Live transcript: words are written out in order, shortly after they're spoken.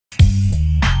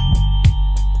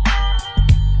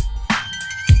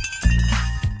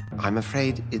I'm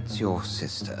afraid it's your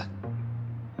sister.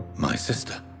 My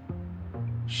sister?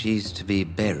 She's to be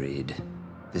buried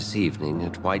this evening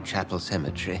at Whitechapel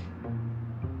Cemetery.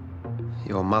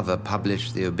 Your mother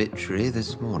published the obituary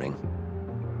this morning.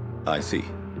 I see.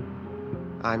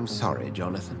 I'm sorry,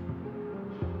 Jonathan.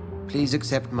 Please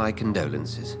accept my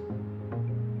condolences.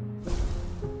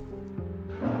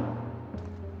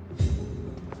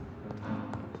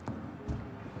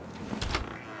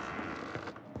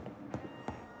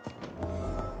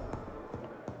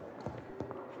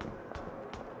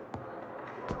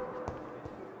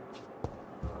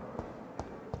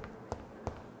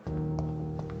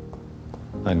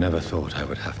 I never thought I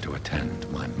would have to attend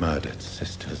my murdered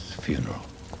sister's funeral.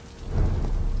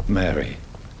 Mary,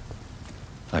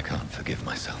 I can't forgive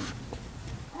myself.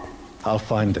 I'll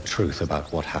find the truth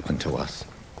about what happened to us.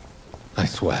 I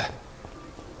swear.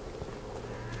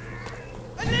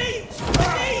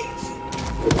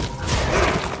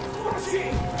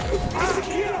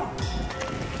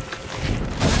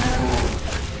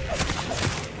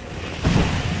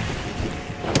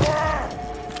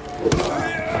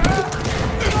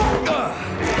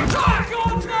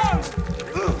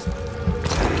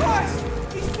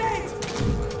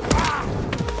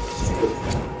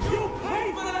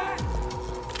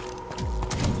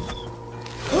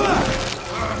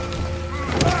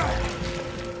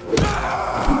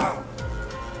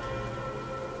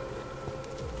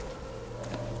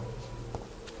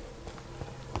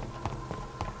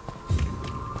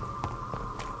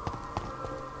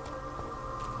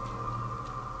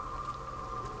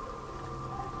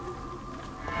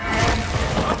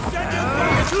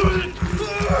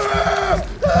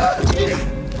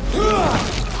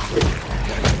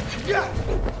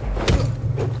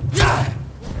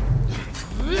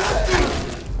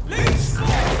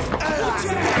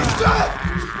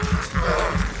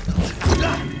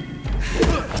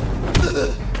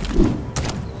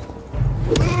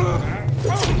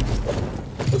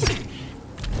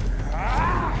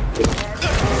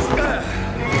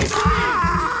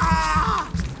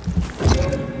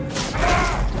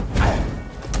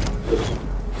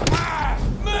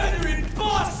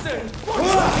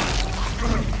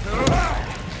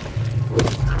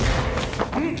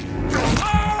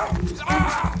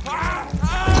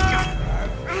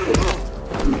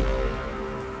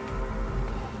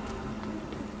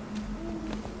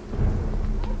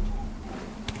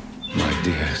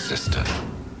 Dear sister,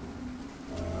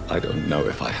 I don't know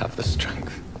if I have the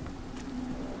strength.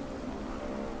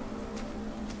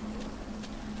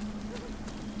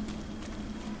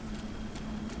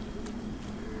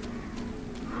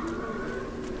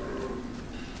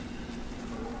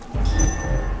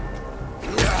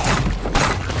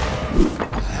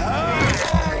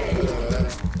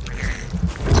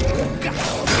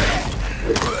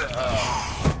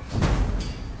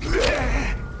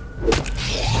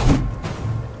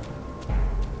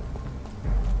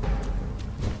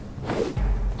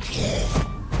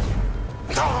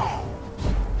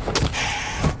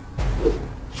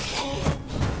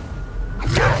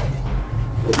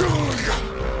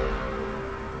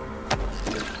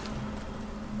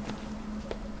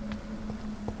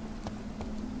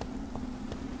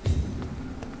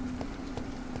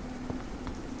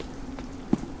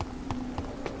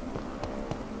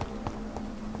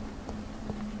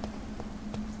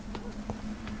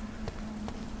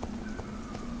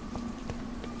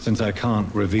 Since I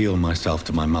can't reveal myself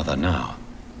to my mother now,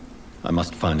 I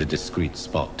must find a discreet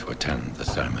spot to attend the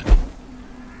ceremony.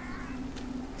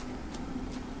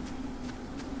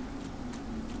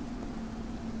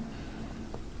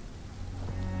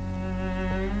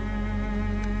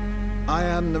 I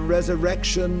am the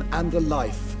resurrection and the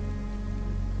life.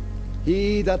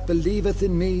 He that believeth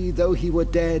in me, though he were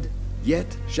dead,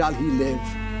 yet shall he live.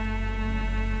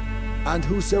 And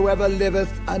whosoever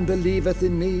liveth and believeth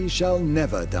in me shall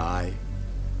never die.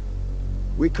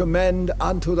 We commend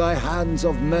unto thy hands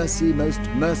of mercy, most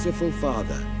merciful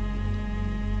Father,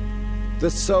 the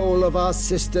soul of our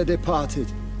sister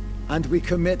departed, and we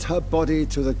commit her body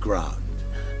to the ground.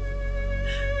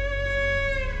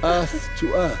 Earth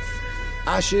to earth,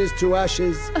 ashes to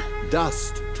ashes,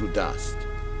 dust to dust.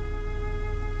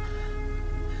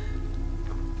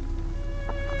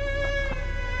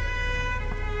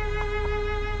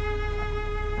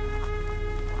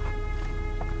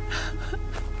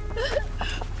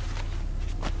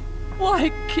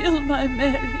 Why kill my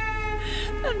Mary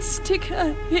and stick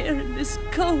her here in this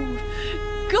cold,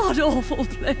 god-awful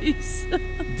place?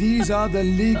 These are the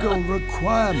legal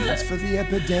requirements for the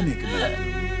epidemic,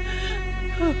 madam.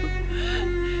 Oh,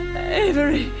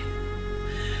 Avery,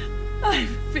 I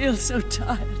feel so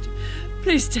tired.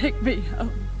 Please take me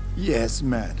home. Yes,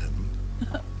 madam.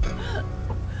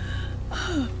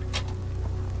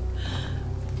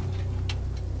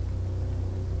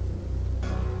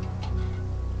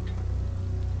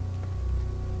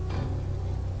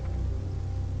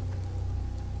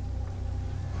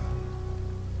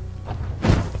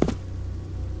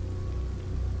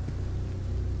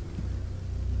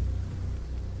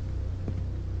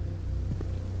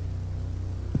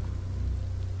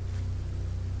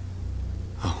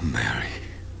 Oh, Mary.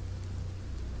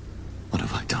 What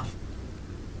have I done?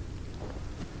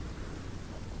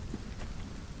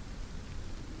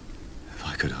 If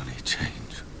I could only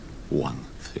change one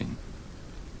thing.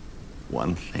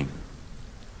 One thing.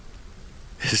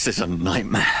 This is a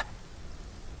nightmare.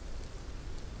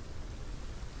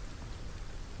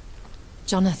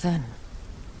 Jonathan,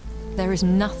 there is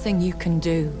nothing you can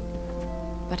do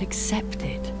but accept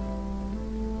it.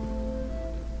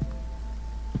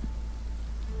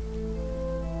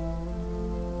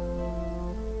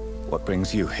 What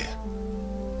brings you here?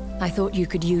 I thought you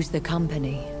could use the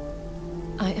company.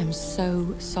 I am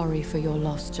so sorry for your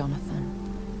loss, Jonathan.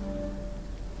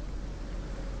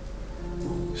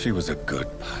 She was a good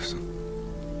person.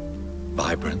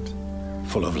 Vibrant,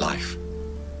 full of life.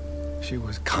 She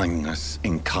was kindness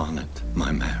incarnate,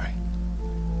 my Mary.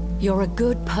 You're a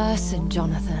good person,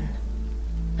 Jonathan.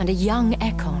 And a young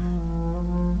Ekon.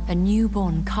 A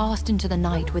newborn cast into the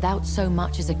night without so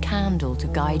much as a candle to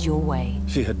guide your way.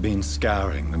 She had been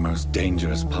scouring the most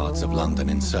dangerous parts of London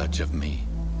in search of me.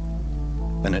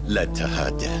 And it led to her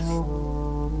death.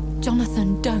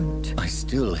 Jonathan, don't. I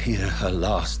still hear her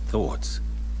last thoughts.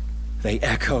 They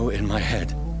echo in my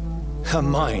head. Her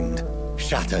mind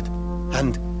shattered,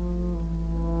 and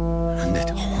it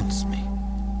haunts me.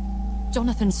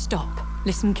 Jonathan, stop.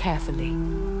 Listen carefully.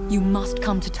 You must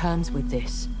come to terms with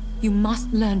this. You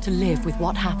must learn to live with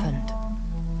what happened.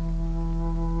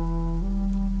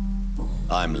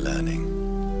 I'm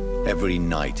learning. Every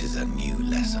night is a new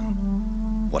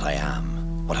lesson. What I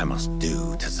am, what I must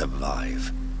do to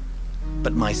survive.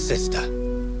 But my sister,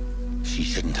 she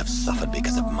shouldn't have suffered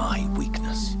because of my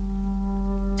weakness.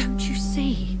 Don't you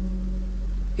see?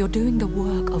 You're doing the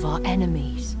work of our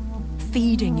enemies,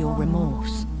 feeding your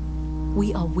remorse.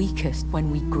 We are weakest when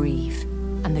we grieve,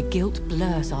 and the guilt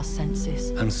blurs our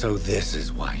senses. And so this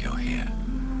is why you're here.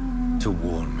 To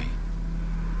warn me.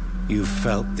 You've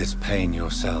felt this pain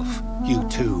yourself. You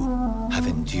too have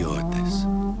endured this.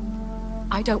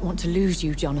 I don't want to lose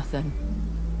you, Jonathan.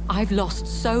 I've lost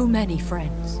so many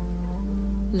friends.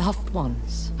 Loved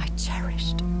ones I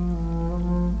cherished.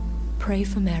 Pray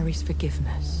for Mary's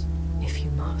forgiveness, if you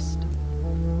must.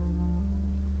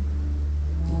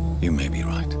 You may be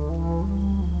right.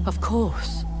 Of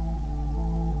course.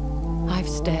 I've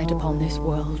stared upon this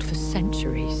world for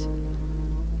centuries,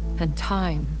 and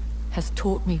time has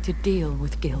taught me to deal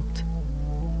with guilt,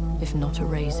 if not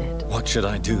erase it. What should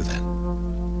I do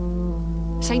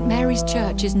then? St. Mary's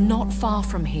Church is not far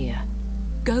from here.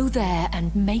 Go there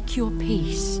and make your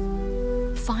peace.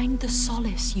 Find the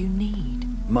solace you need.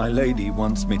 My lady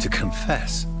wants me to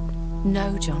confess.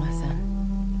 No, Jonathan.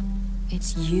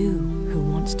 It's you who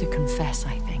wants to confess,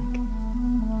 I think.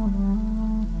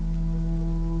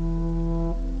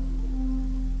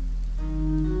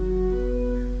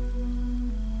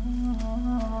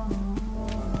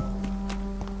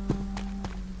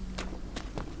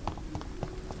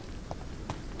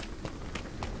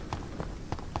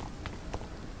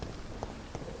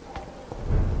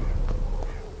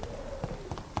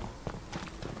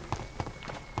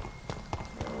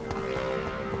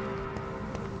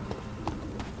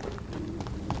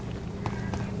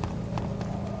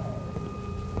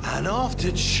 And off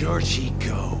to church he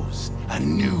goes, a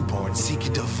newborn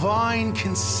seeking divine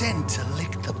consent to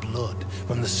lick the blood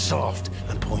from the soft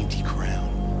and pointy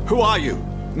crown. Who are you?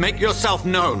 Make yourself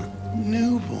known.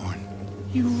 Newborn,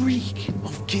 you reek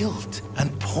of guilt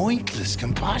and pointless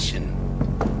compassion.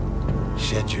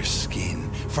 Shed your skin,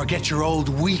 forget your old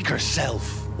weaker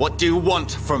self. What do you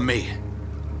want from me?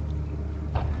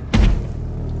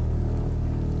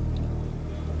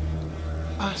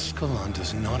 Ascalon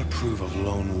does not approve of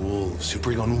lone wolves who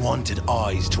bring unwanted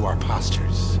eyes to our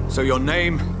pastures. So your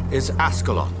name is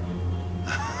Ascalon?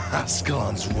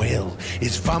 Ascalon's will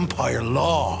is vampire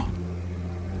law.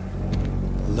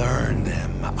 Learn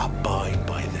them, abide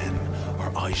by them,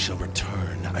 or I shall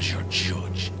return as your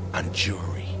judge and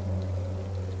jury.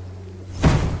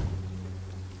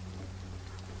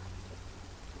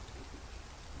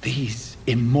 These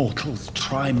immortals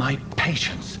try my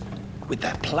patience with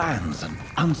their plans and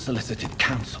unsolicited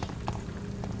counsel.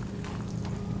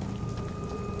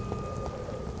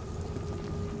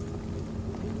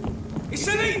 It's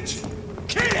an inch!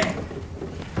 Kill it!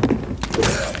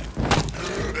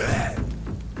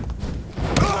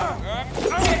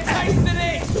 Get a taste of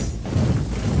this!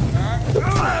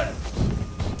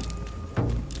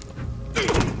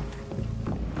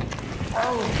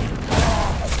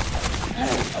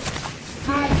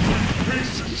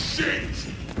 Piece of shit!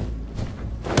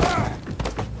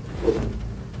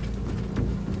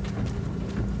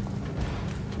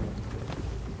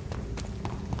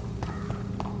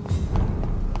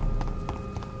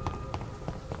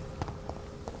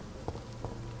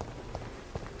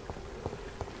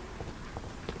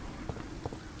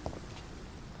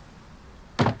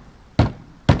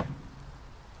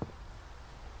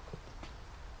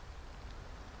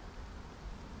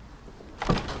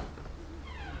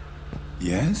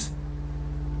 Yes?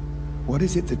 What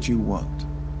is it that you want?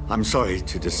 I'm sorry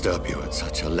to disturb you at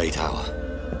such a late hour.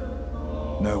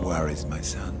 No worries, my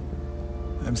son.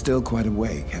 I'm still quite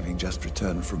awake, having just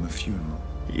returned from a funeral.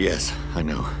 Yes, I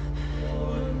know.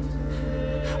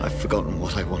 I've forgotten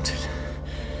what I wanted.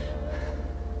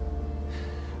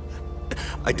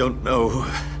 I don't know.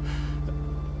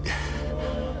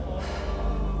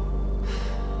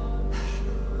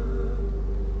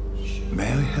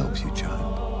 May I help you, child?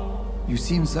 You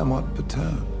seem somewhat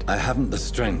perturbed. I haven't the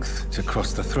strength to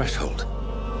cross the threshold.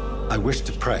 I wish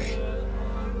to pray,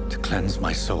 to cleanse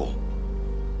my soul.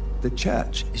 The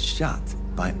church is shut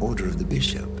by order of the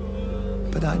bishop.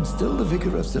 But I'm still the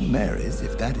vicar of St. Mary's,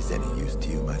 if that is any use to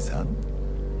you, my son.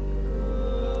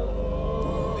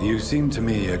 You seem to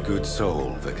me a good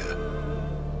soul, Vicar.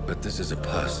 But this is a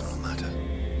personal matter.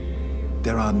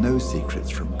 There are no secrets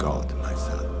from God, my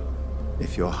son.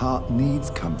 If your heart needs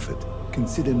comfort,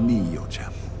 consider me your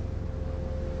chaplain.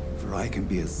 For I can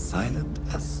be as silent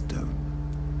as stone.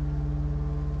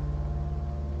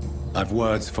 I've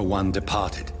words for one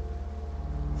departed.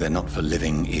 They're not for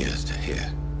living ears to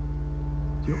hear.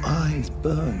 Your eyes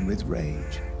burn with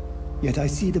rage, yet I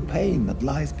see the pain that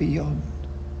lies beyond.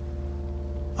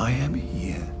 I am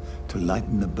here to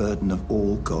lighten the burden of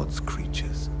all God's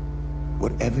creatures.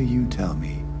 Whatever you tell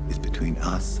me is between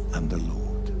us and the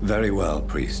Lord. Very well,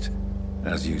 priest,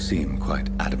 as you seem quite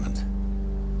adamant.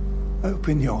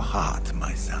 Open your heart,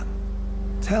 my son.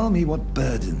 Tell me what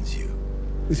burdens you.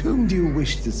 With whom do you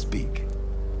wish to speak?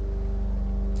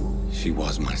 She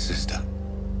was my sister.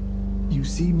 You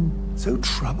seem so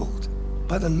troubled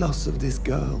by the loss of this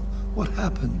girl. What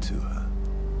happened to her?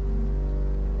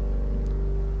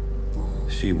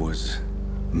 She was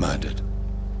murdered.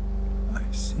 I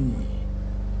see.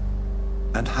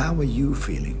 And how are you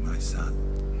feeling, my son?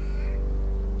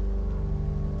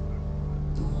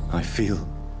 I feel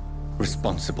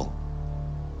responsible.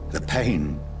 The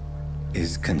pain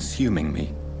is consuming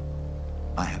me.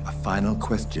 I have a final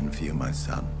question for you, my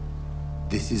son.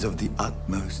 This is of the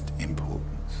utmost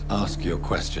importance. Ask your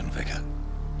question, Vicar.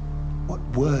 What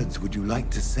words would you like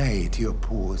to say to your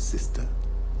poor sister?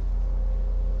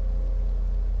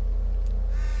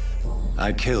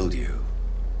 I killed you.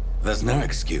 There's no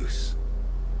excuse.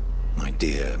 My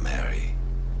dear Mary,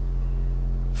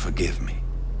 forgive me.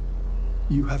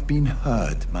 You have been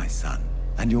heard, my son,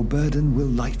 and your burden will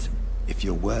lighten if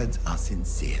your words are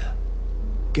sincere.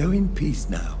 Go in peace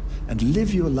now, and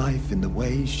live your life in the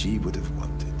way she would have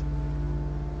wanted.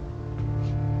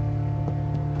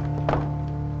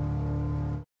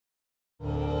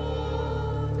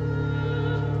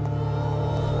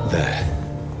 There.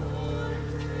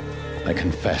 I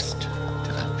confessed to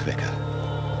that vicar.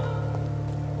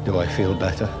 Do I feel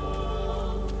better?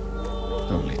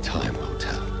 Only time will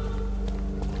tell.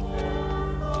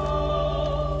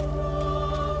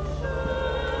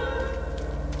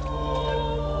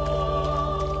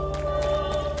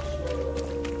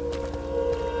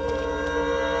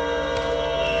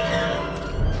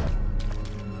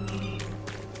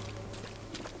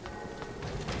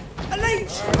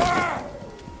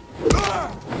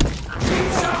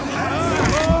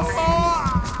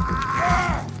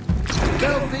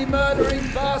 Filthy murdering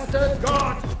bastard!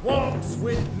 God walks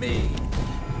with me!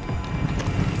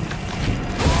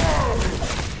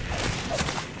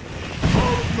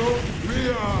 Have no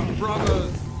fear,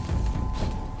 brothers!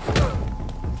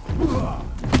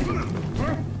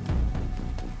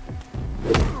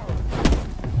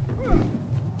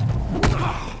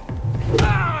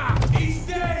 He's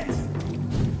dead!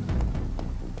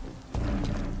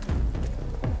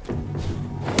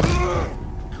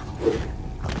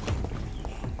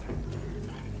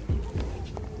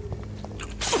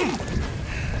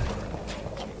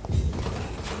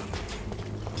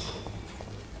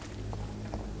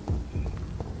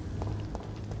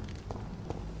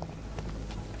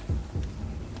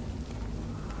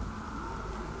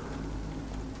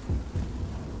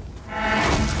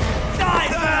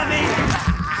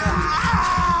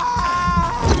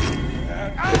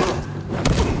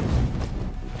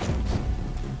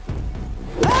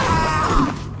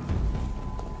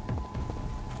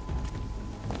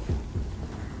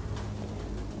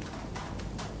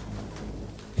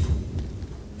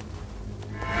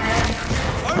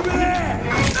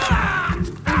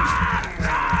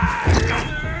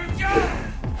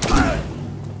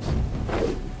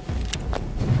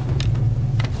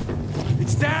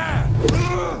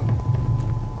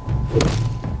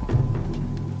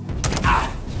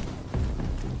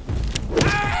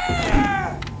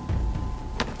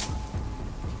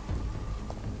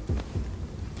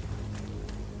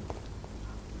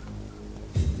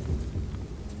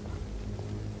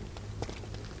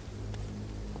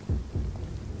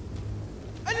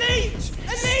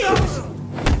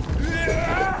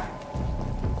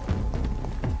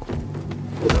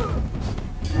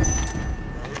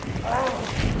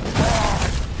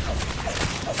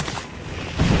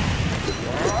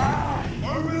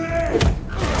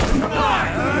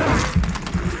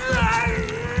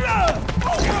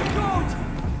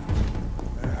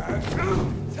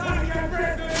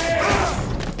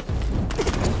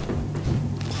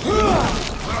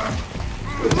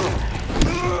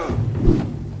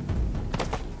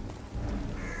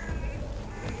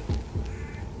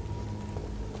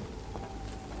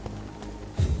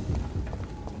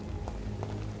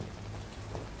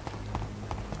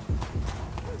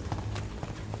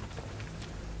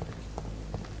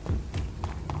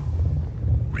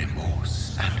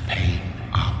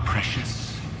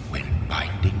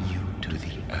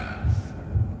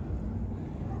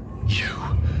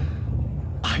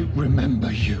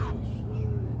 remember you.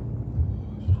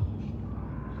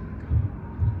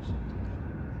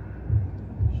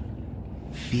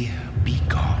 Fear be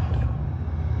gone.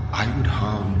 I would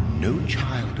harm no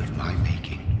child of my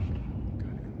making.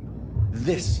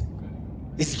 This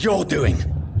is your doing.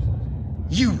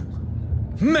 You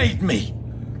made me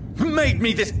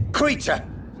this creature.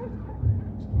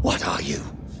 What are you?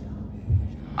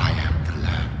 I am the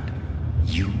land.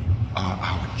 You are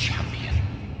our champion.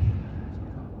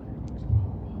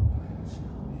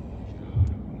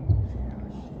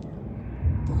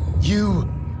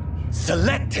 You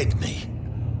selected me.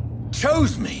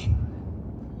 Chose me.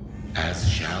 As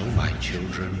shall my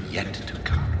children yet to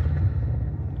come.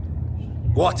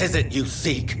 What is it you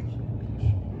seek?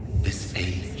 This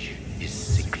age is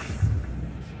sickly.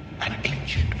 An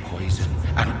ancient poison,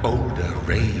 an older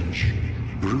rage,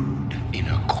 brewed in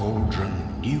a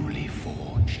cauldron newly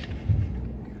forged.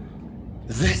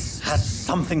 This has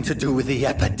something to do with the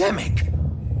epidemic.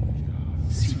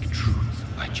 Seek truth,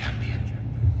 my champion.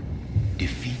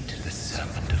 Defeat the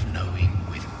serpent of knowing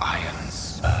with iron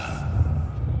spur.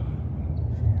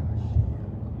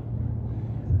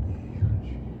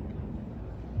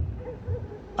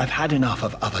 I've had enough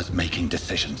of others making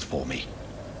decisions for me,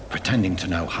 pretending to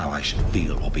know how I should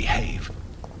feel or behave.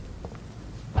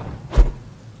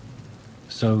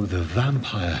 So the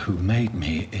vampire who made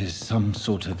me is some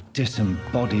sort of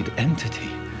disembodied entity?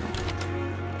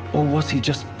 Or was he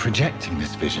just projecting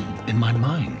this vision in my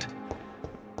mind?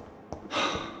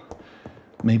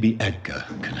 Maybe Edgar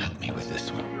can help me with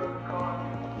this one.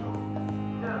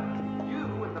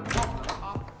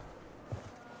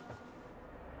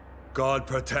 God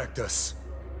protect us.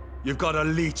 You've got a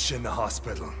leech in the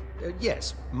hospital.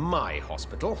 Yes, my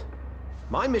hospital.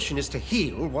 My mission is to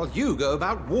heal while you go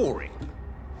about warring.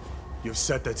 You've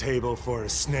set the table for a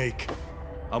snake.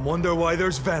 I wonder why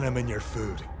there's venom in your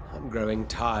food. I'm growing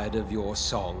tired of your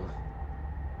song.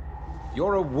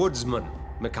 You're a woodsman,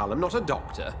 McCullum, not a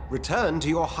doctor. Return to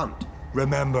your hunt.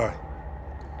 Remember,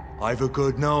 I've a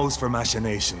good nose for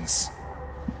machinations.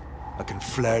 I can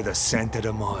flare the scent at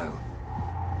a mile.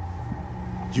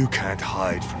 You can't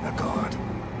hide from the god.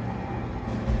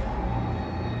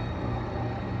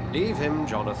 Leave him,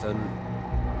 Jonathan.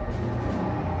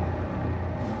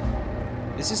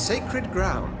 This is sacred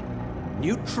ground.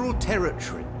 Neutral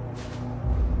territory.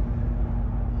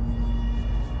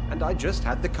 And I just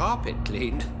had the carpet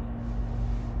cleaned.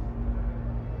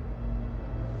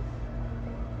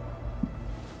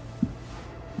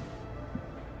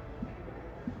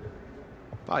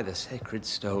 By the sacred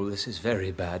stole, this is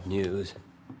very bad news.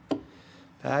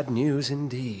 Bad news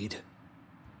indeed.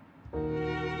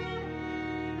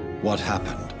 What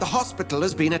happened? The hospital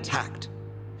has been attacked.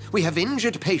 We have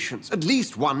injured patients, at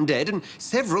least one dead and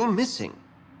several missing.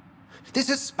 This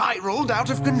has spiraled out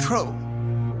of control.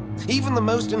 Even the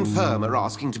most infirm are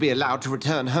asking to be allowed to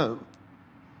return home.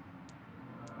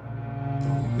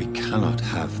 We cannot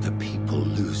have the people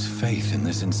lose faith in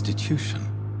this institution.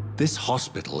 This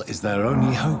hospital is their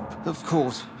only hope. Of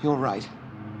course, you're right.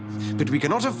 But we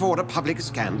cannot afford a public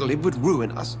scandal. It would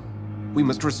ruin us. We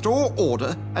must restore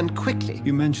order, and quickly.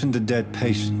 You mentioned a dead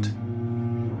patient.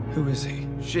 Who is he?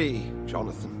 She,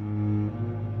 Jonathan.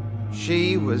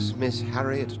 She was Miss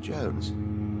Harriet Jones.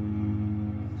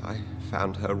 I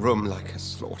found her room like a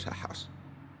slaughterhouse.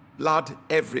 Blood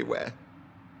everywhere.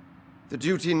 The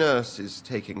duty nurse is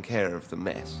taking care of the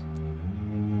mess.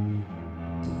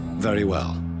 Very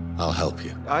well. I'll help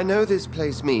you. I know this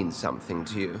place means something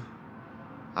to you.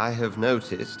 I have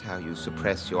noticed how you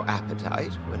suppress your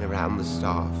appetite when around the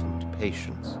staff and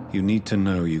patients. You need to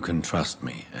know you can trust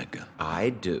me, Edgar.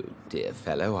 I do, dear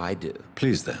fellow, I do.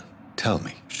 Please then, tell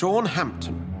me. Sean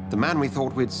Hampton, the man we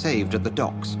thought we'd saved at the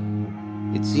docks.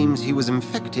 It seems he was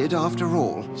infected after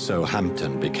all. So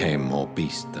Hampton became more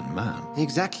beast than man.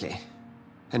 Exactly.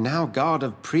 And now Guard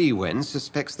of Prewen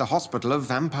suspects the hospital of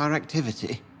vampire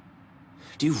activity.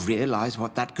 Do you realize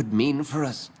what that could mean for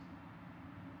us?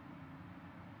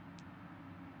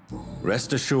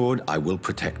 Rest assured, I will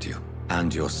protect you,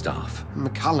 and your staff.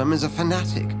 McCullum is a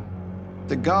fanatic.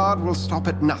 The Guard will stop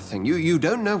at nothing. You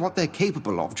don't know what they're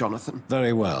capable of, Jonathan.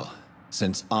 Very well.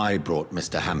 Since I brought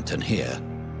Mr. Hampton here,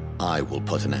 I will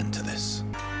put an end to this.